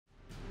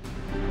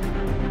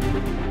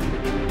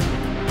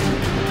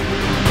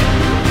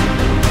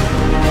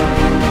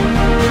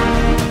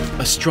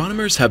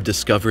Astronomers have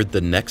discovered the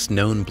next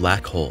known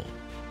black hole.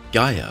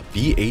 Gaia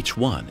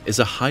BH1 is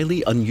a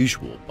highly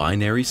unusual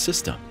binary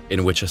system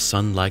in which a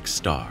sun-like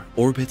star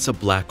orbits a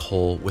black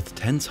hole with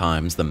 10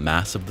 times the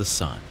mass of the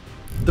Sun.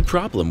 The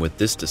problem with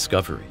this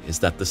discovery is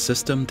that the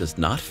system does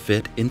not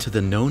fit into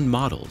the known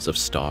models of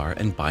star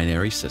and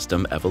binary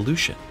system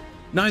evolution.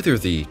 Neither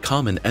the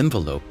common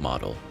envelope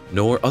model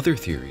nor other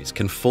theories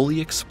can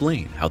fully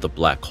explain how the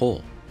black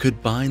hole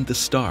could bind the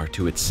star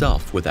to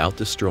itself without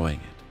destroying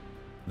it.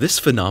 This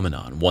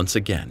phenomenon once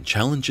again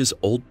challenges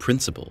old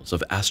principles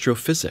of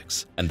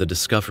astrophysics, and the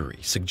discovery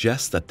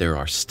suggests that there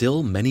are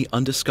still many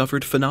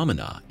undiscovered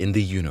phenomena in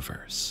the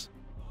universe.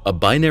 A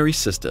binary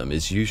system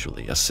is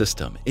usually a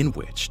system in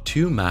which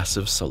two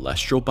massive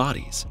celestial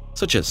bodies,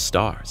 such as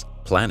stars,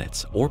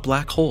 planets, or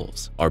black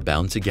holes, are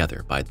bound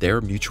together by their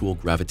mutual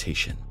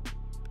gravitation.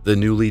 The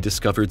newly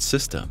discovered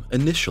system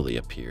initially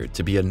appeared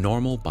to be a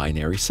normal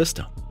binary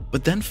system,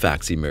 but then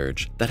facts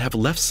emerged that have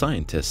left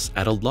scientists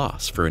at a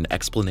loss for an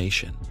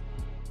explanation.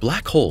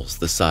 Black holes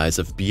the size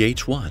of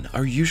BH1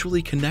 are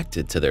usually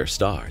connected to their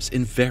stars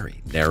in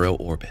very narrow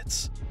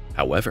orbits.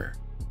 However,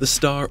 the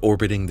star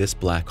orbiting this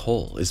black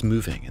hole is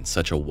moving in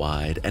such a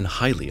wide and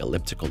highly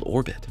elliptical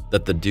orbit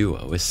that the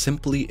duo is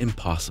simply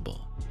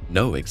impossible.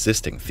 No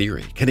existing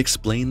theory can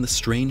explain the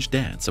strange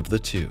dance of the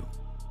two.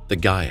 The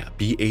Gaia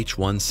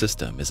BH1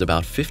 system is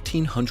about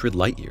 1,500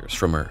 light-years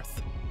from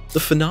Earth. The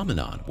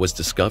phenomenon was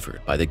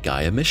discovered by the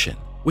Gaia mission,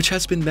 which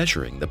has been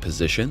measuring the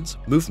positions,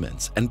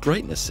 movements, and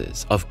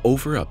brightnesses of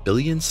over 1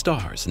 billion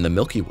stars in the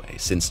Milky Way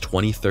since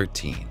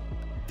 2013.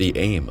 The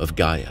aim of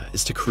Gaia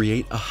is to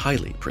create a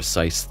highly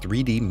precise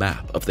 3D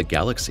map of the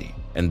galaxy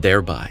and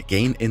thereby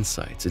gain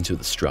insights into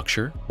the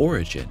structure,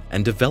 origin,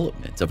 and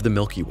development of the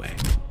Milky Way.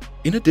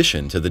 In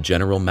addition to the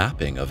general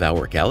mapping of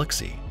our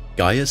galaxy,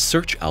 Gaia's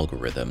search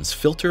algorithms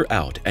filter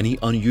out any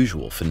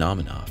unusual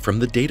phenomena from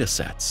the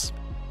datasets.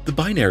 The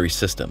binary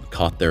system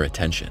caught their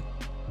attention.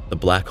 The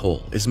black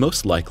hole is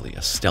most likely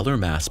a stellar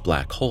mass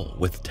black hole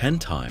with 10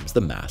 times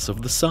the mass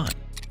of the Sun.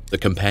 The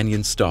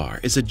companion star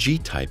is a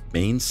G-type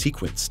main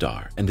sequence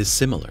star and is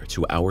similar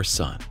to our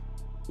Sun.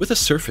 With a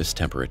surface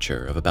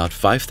temperature of about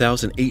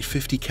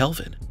 5,850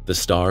 Kelvin, the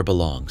star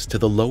belongs to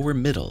the lower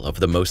middle of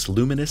the most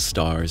luminous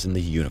stars in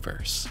the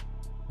universe.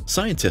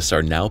 Scientists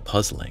are now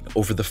puzzling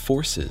over the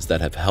forces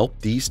that have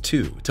helped these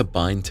two to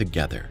bind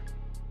together.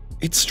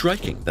 It's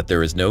striking that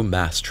there is no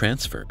mass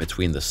transfer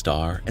between the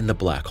star and the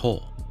black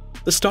hole.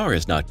 The star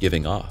is not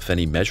giving off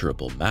any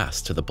measurable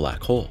mass to the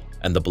black hole,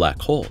 and the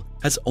black hole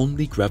has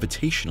only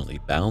gravitationally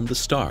bound the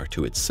star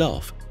to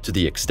itself to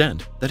the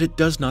extent that it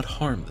does not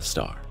harm the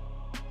star.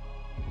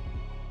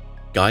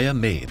 Gaia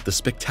made the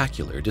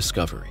spectacular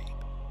discovery.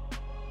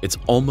 It's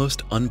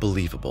almost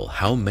unbelievable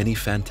how many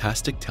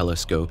fantastic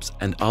telescopes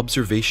and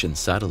observation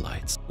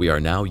satellites we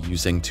are now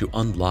using to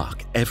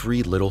unlock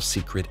every little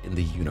secret in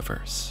the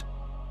universe.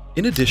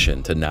 In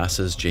addition to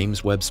NASA's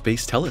James Webb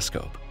Space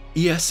Telescope,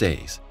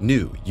 ESA's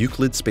new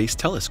Euclid Space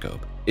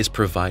Telescope is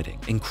providing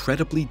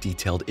incredibly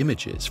detailed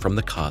images from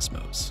the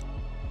cosmos.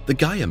 The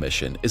Gaia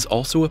mission is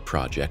also a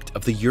project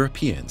of the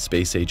European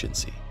Space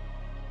Agency.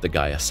 The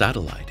Gaia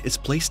satellite is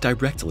placed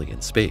directly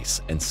in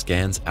space and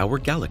scans our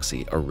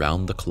galaxy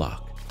around the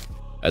clock.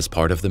 As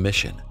part of the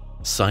mission,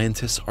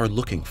 scientists are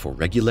looking for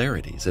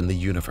regularities in the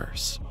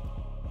universe.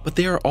 But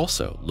they are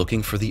also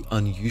looking for the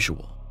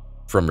unusual.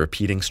 From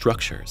repeating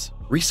structures,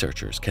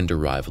 researchers can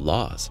derive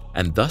laws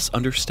and thus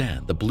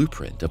understand the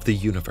blueprint of the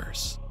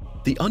universe.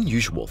 The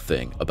unusual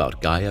thing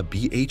about Gaia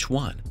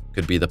BH1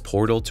 could be the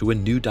portal to a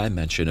new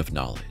dimension of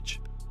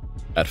knowledge.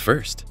 At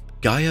first,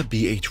 Gaia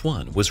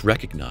BH1 was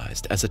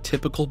recognized as a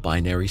typical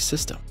binary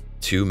system,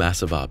 two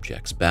massive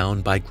objects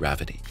bound by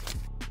gravity.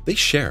 They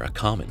share a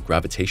common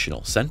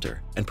gravitational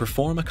center and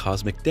perform a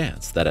cosmic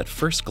dance that at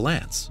first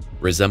glance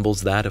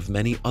resembles that of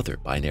many other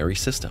binary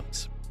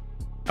systems.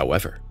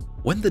 However,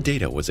 when the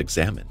data was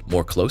examined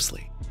more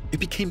closely, it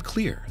became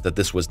clear that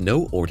this was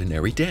no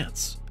ordinary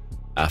dance.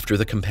 After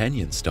the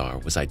companion star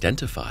was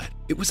identified,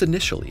 it was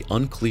initially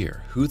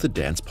unclear who the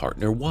dance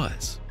partner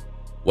was.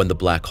 When the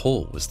black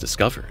hole was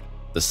discovered,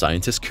 the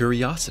scientists'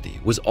 curiosity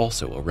was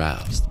also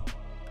aroused.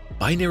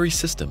 Binary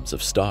systems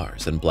of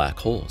stars and black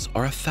holes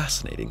are a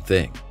fascinating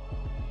thing.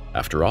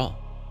 After all,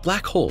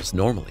 black holes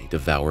normally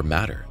devour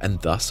matter and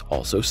thus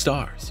also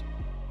stars.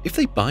 If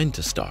they bind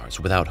to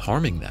stars without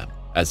harming them,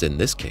 as in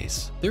this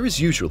case, there is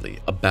usually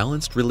a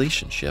balanced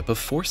relationship of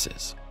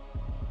forces.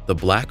 The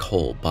black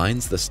hole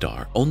binds the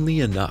star only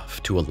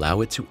enough to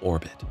allow it to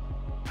orbit.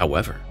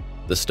 However,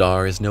 the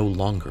star is no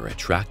longer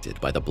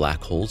attracted by the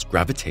black hole's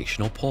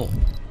gravitational pull.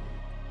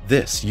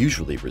 This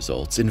usually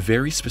results in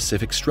very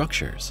specific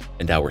structures,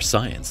 and our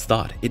science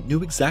thought it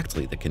knew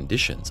exactly the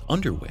conditions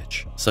under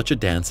which such a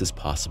dance is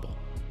possible.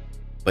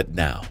 But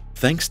now,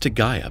 thanks to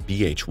Gaia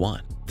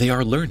BH1, they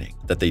are learning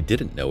that they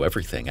didn't know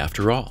everything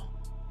after all.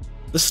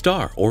 The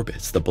star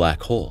orbits the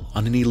black hole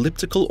on an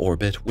elliptical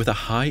orbit with a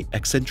high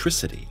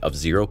eccentricity of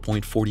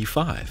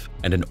 0.45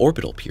 and an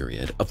orbital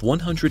period of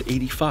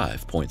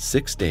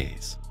 185.6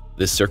 days.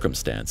 This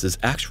circumstance is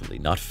actually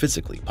not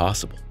physically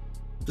possible.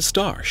 The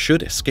star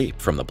should escape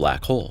from the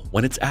black hole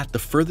when it's at the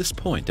furthest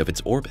point of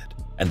its orbit,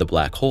 and the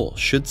black hole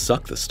should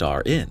suck the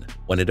star in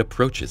when it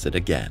approaches it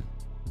again.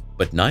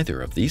 But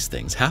neither of these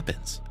things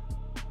happens.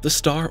 The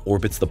star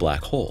orbits the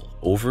black hole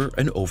over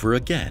and over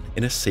again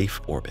in a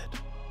safe orbit.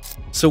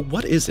 So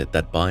what is it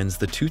that binds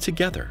the two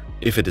together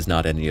if it is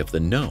not any of the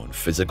known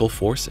physical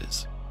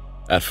forces?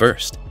 At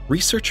first,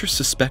 researchers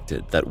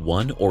suspected that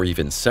one or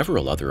even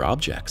several other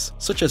objects,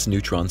 such as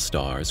neutron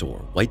stars or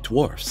white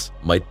dwarfs,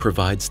 might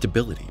provide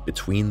stability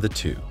between the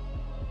two.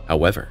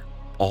 However,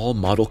 all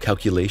model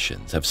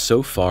calculations have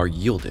so far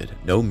yielded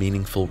no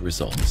meaningful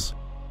results.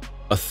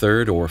 A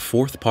third or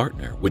fourth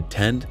partner would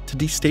tend to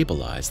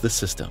destabilize the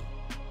system.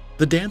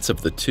 The dance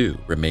of the two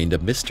remained a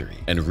mystery,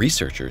 and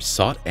researchers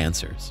sought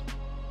answers.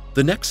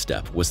 The next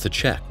step was to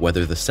check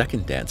whether the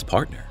second dance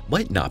partner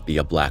might not be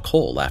a black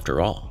hole after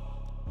all.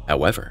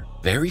 However,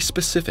 very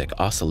specific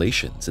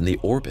oscillations in the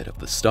orbit of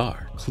the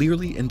star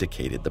clearly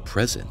indicated the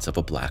presence of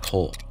a black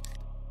hole.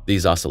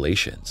 These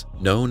oscillations,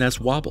 known as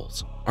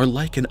wobbles, are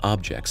like an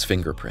object's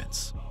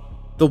fingerprints.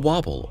 The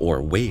wobble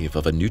or wave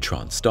of a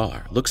neutron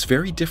star looks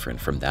very different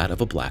from that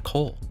of a black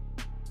hole.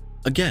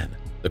 Again,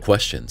 the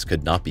questions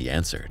could not be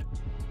answered.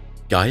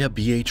 Gaia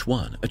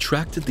BH1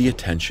 attracted the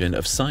attention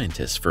of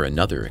scientists for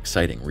another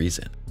exciting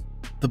reason.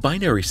 The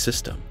binary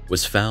system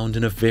was found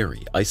in a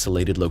very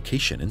isolated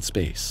location in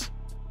space.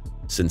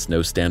 Since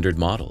no standard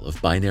model of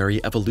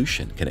binary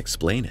evolution can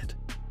explain it,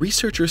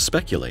 researchers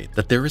speculate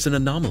that there is an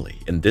anomaly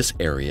in this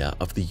area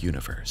of the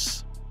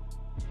universe.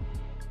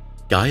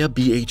 Gaia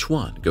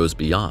BH1 goes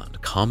beyond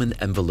common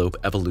envelope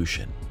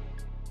evolution.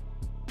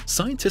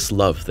 Scientists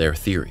love their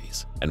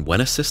theories, and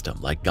when a system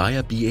like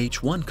Gaia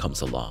BH1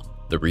 comes along,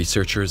 the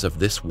researchers of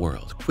this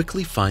world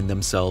quickly find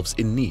themselves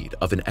in need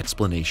of an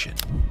explanation.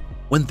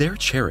 When their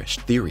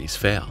cherished theories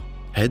fail,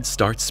 heads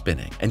start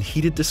spinning and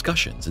heated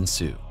discussions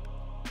ensue.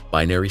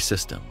 Binary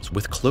systems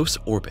with close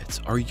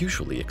orbits are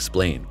usually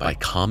explained by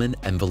common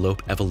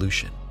envelope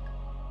evolution.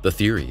 The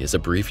theory is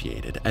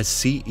abbreviated as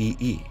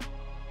CEE.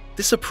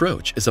 This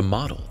approach is a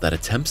model that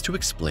attempts to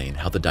explain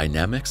how the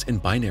dynamics in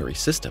binary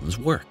systems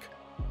work.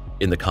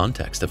 In the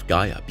context of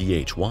Gaia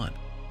BH1,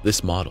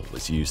 this model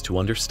was used to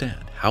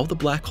understand how the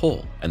black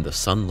hole and the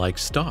sun-like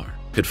star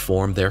could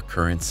form their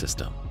current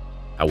system.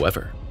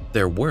 However,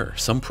 there were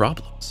some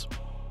problems.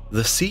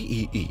 The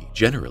CEE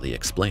generally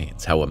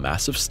explains how a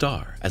massive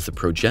star, as the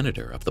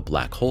progenitor of the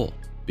black hole,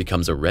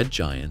 becomes a red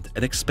giant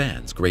and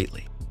expands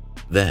greatly.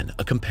 Then,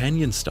 a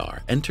companion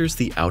star enters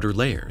the outer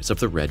layers of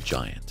the red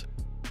giant.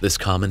 This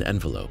common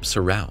envelope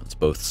surrounds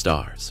both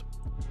stars.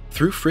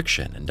 Through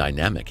friction and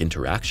dynamic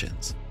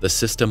interactions, the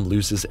system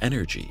loses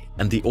energy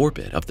and the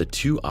orbit of the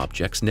two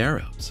objects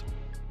narrows.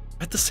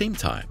 At the same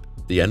time,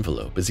 the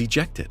envelope is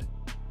ejected.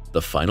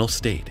 The final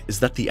state is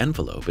that the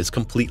envelope is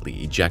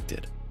completely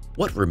ejected.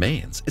 What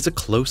remains is a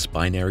close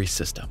binary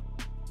system.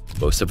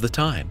 Most of the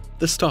time,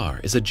 the star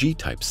is a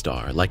G-type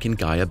star like in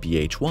Gaia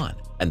BH1,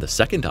 and the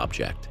second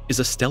object is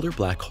a stellar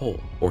black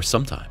hole or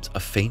sometimes a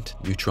faint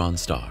neutron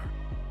star.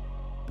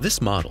 This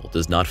model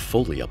does not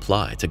fully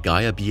apply to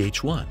Gaia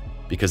BH1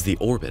 because the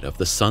orbit of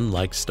the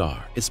sun-like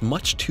star is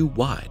much too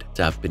wide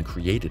to have been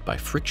created by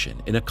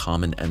friction in a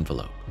common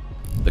envelope.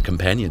 The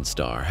companion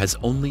star has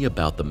only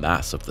about the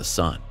mass of the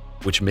sun,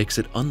 which makes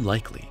it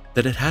unlikely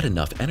that it had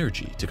enough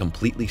energy to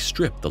completely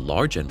strip the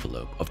large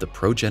envelope of the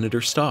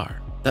progenitor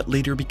star that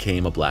later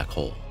became a black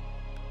hole.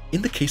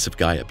 In the case of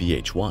Gaia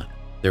BH1,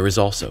 there is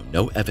also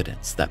no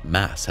evidence that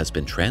mass has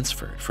been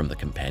transferred from the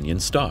companion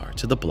star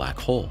to the black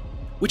hole,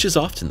 which is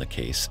often the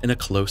case in a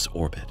close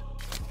orbit.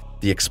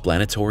 The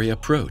explanatory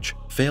approach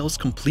fails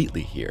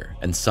completely here,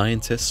 and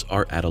scientists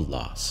are at a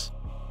loss.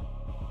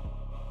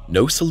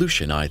 No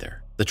solution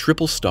either: the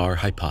triple star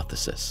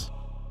hypothesis.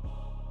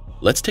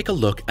 Let's take a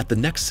look at the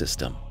next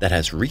system that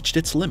has reached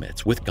its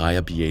limits with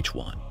Gaia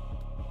BH1.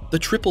 The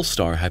triple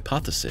star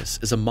hypothesis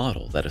is a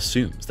model that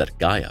assumes that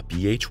Gaia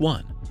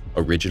BH1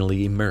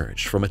 originally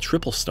emerged from a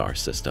triple star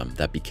system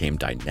that became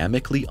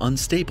dynamically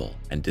unstable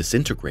and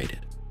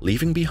disintegrated,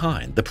 leaving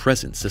behind the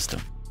present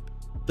system.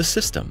 The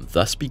system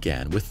thus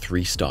began with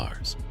 3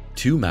 stars,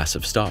 2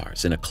 massive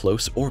stars in a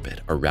close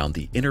orbit around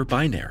the inner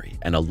binary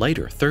and a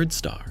lighter third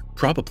star,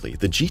 probably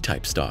the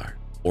G-type star,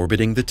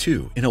 orbiting the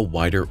two in a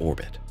wider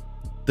orbit.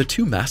 The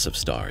 2 massive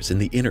stars in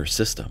the inner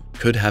system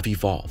could have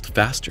evolved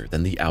faster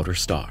than the outer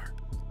star.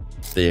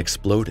 They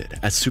exploded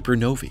as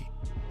supernovae,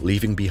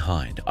 leaving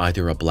behind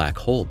either a black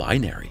hole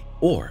binary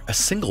or a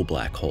single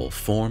black hole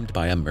formed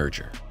by a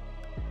merger.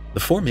 The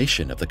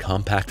formation of the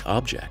compact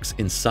objects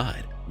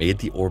inside made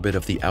the orbit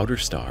of the outer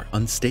star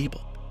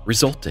unstable,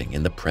 resulting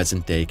in the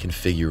present-day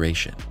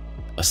configuration,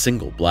 a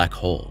single black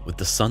hole with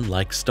the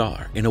sun-like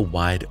star in a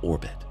wide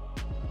orbit.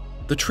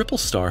 The triple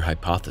star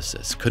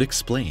hypothesis could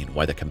explain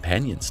why the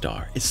companion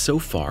star is so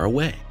far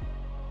away.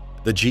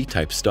 The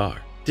G-type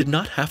star did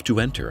not have to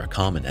enter a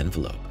common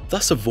envelope,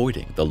 thus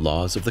avoiding the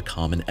laws of the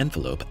common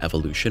envelope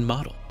evolution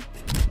model.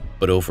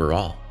 But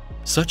overall,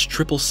 such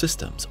triple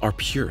systems are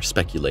pure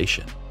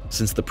speculation,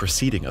 since the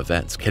preceding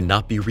events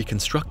cannot be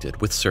reconstructed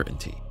with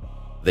certainty.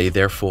 They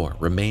therefore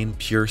remain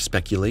pure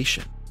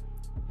speculation.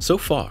 So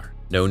far,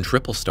 known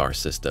triple star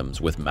systems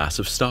with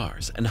massive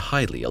stars and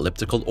highly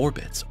elliptical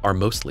orbits are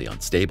mostly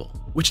unstable,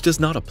 which does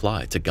not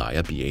apply to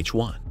Gaia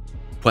BH1.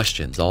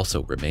 Questions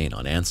also remain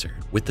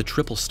unanswered with the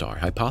triple star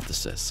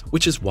hypothesis,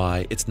 which is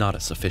why it's not a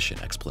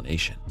sufficient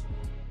explanation.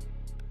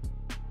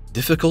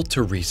 Difficult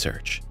to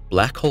research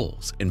black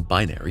holes in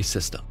binary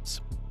systems.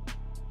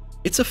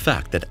 It's a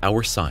fact that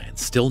our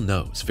science still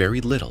knows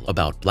very little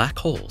about black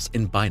holes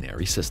in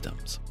binary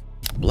systems.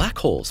 Black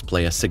holes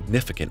play a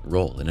significant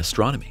role in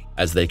astronomy,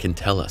 as they can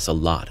tell us a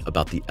lot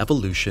about the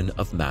evolution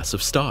of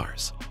massive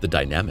stars, the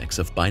dynamics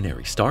of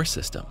binary star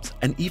systems,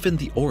 and even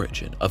the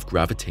origin of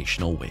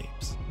gravitational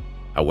waves.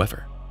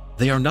 However,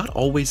 they are not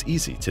always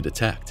easy to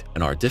detect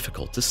and are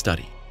difficult to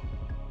study,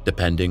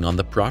 depending on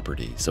the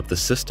properties of the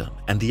system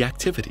and the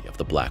activity of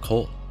the black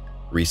hole.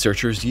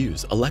 Researchers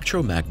use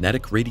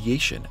electromagnetic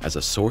radiation as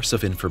a source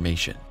of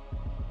information.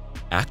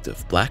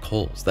 Active black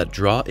holes that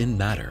draw in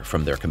matter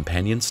from their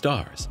companion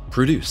stars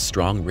produce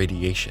strong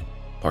radiation,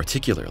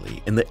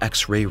 particularly in the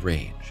X-ray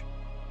range.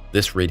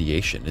 This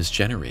radiation is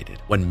generated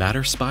when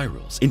matter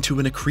spirals into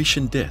an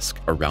accretion disk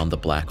around the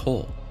black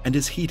hole and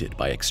is heated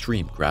by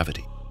extreme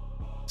gravity.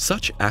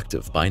 Such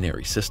active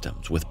binary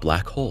systems with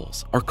black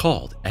holes are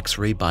called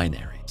X-ray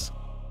binaries.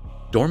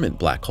 Dormant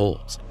black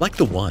holes, like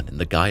the one in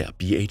the Gaia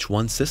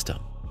BH1 system,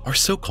 are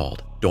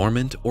so-called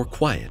dormant or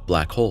quiet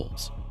black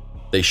holes.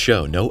 They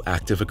show no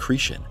active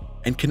accretion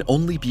and can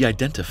only be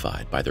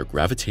identified by their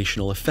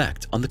gravitational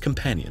effect on the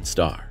companion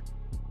star.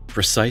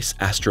 Precise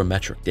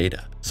astrometric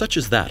data, such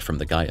as that from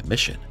the Gaia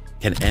mission,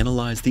 can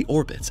analyze the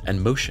orbits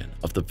and motion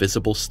of the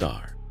visible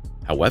star.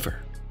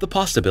 However, the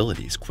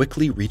possibilities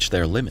quickly reach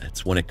their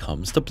limits when it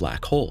comes to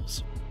black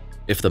holes.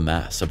 If the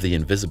mass of the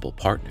invisible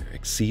partner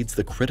exceeds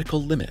the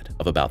critical limit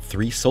of about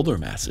 3 solar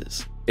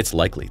masses, it's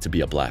likely to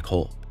be a black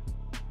hole.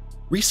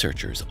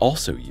 Researchers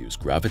also use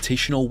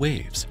gravitational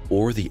waves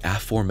or the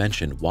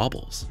aforementioned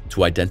wobbles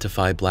to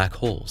identify black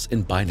holes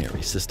in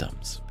binary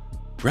systems.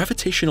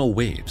 Gravitational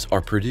waves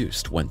are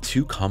produced when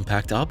 2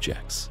 compact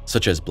objects,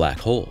 such as black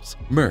holes,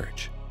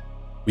 merge.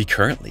 We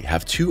currently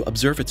have 2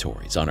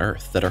 observatories on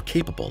Earth that are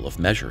capable of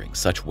measuring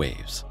such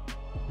waves.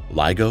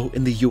 LIGO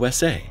in the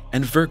USA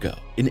and Virgo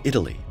in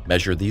Italy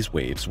measure these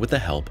waves with the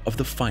help of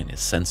the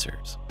finest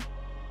sensors.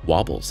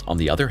 Wobbles, on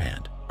the other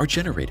hand, are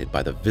generated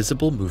by the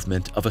visible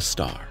movement of a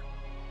star.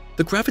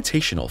 The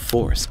gravitational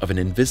force of an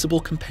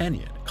invisible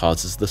companion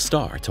causes the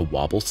star to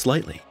wobble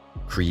slightly,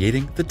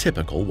 creating the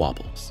typical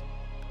wobbles.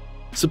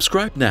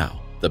 Subscribe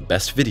now, the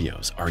best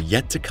videos are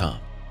yet to come.